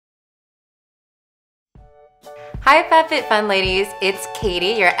Hi FabFitFun ladies, it's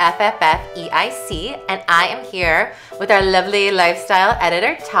Katie, your FFFEIC, and I am here with our lovely lifestyle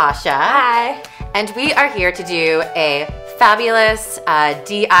editor, Tasha. Hi. And we are here to do a fabulous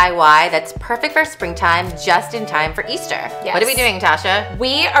DIY that's perfect for springtime, just in time for Easter. Yes. What are we doing, Tasha?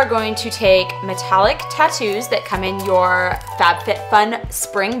 We are going to take metallic tattoos that come in your FabFitFun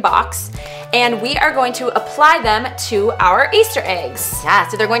Spring Box, and we are going to apply them to our Easter eggs. Yeah,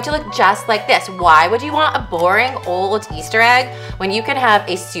 so they're going to look just like this. Why would you want a boring old Easter egg when you can have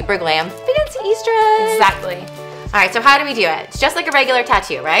a super glam fancy Easter egg? Exactly. All right, so how do we do it? It's just like a regular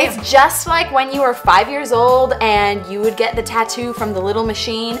tattoo, right? It's just like when you were 5 years old and you would get the tattoo from the little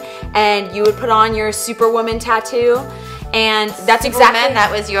machine and you would put on your Superwoman tattoo, and that's Superwoman, exactly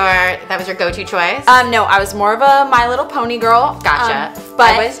that was your go-to choice? No, I was more of a My Little Pony girl. Gotcha.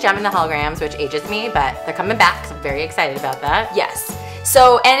 But I was Gem and the Holograms, which ages me, but they're coming back, so I'm very excited about that. yes.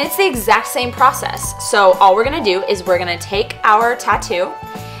 So, and it's the exact same process. So all we're gonna do is we're gonna take our tattoo,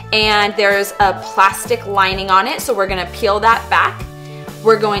 and there's a plastic lining on it, so we're gonna peel that back.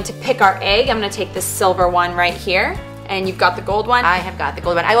 We're going to pick our egg. I'm gonna take the silver one right here, and you've got the gold one. I have got the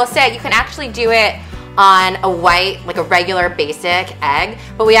gold one. I will say, you can actually do it on a white, like a regular basic egg,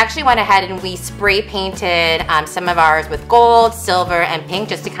 but we actually went ahead and we spray painted some of ours with gold, silver, and pink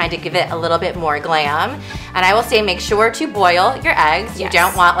just to kind of give it a little bit more glam. And I will say, make sure to boil your eggs. Yes. You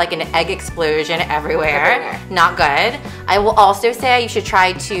don't want like an egg explosion everywhere. Not good. I will also say you should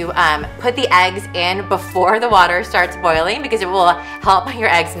try to put the eggs in before the water starts boiling because it will help your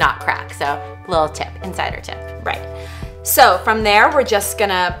eggs not crack. So, little tip, insider tip. Right. So from there, we're just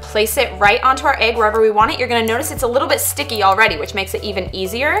gonna place it right onto our egg wherever we want it. You're gonna notice it's a little bit sticky already, which makes it even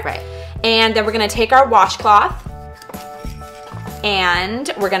easier. Right. And then we're gonna take our washcloth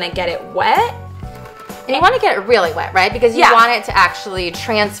and we're gonna get it wet. And you want to get it really wet, right? Because you want it to actually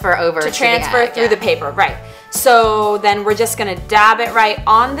transfer over to transfer through the paper, right. So then we're just gonna dab it right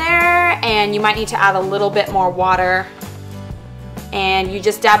on there, and you might need to add a little bit more water. And you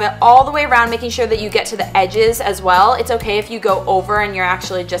just dab it all the way around, making sure that you get to the edges as well. It's okay if you go over and you're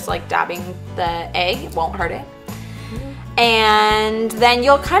actually just like dabbing the egg, it won't hurt it. And then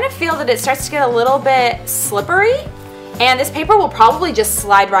you'll kind of feel that it starts to get a little bit slippery, and this paper will probably just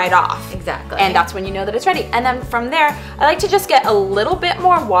slide right off. Exactly. And that's when you know that it's ready. And then from there, I like to just get a little bit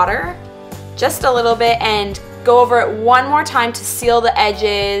more water, just a little bit, and go over it one more time to seal the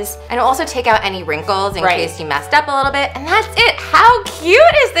edges. And also take out any wrinkles in case you messed up a little bit. And that's it. How cute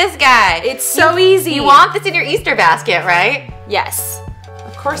is this guy? It's so easy. You want this in your Easter basket, right? Yes.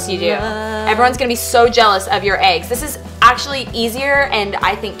 Of course you do. Everyone's gonna be so jealous of your eggs. This is actually easier and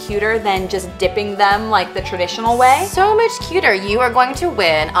I think cuter than just dipping them like the traditional way. So much cuter. You are going to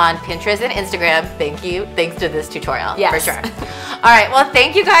win on Pinterest and Instagram. Thank you. Thanks to this tutorial. Yes. For sure. All right. Well,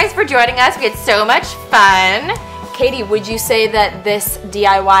 thank you guys for joining us. We had so much fun. Katie, would you say that this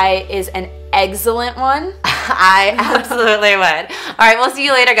DIY is an excellent one? I absolutely would. All right. We'll see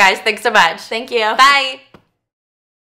you later, guys. Thanks so much. Thank you. Bye.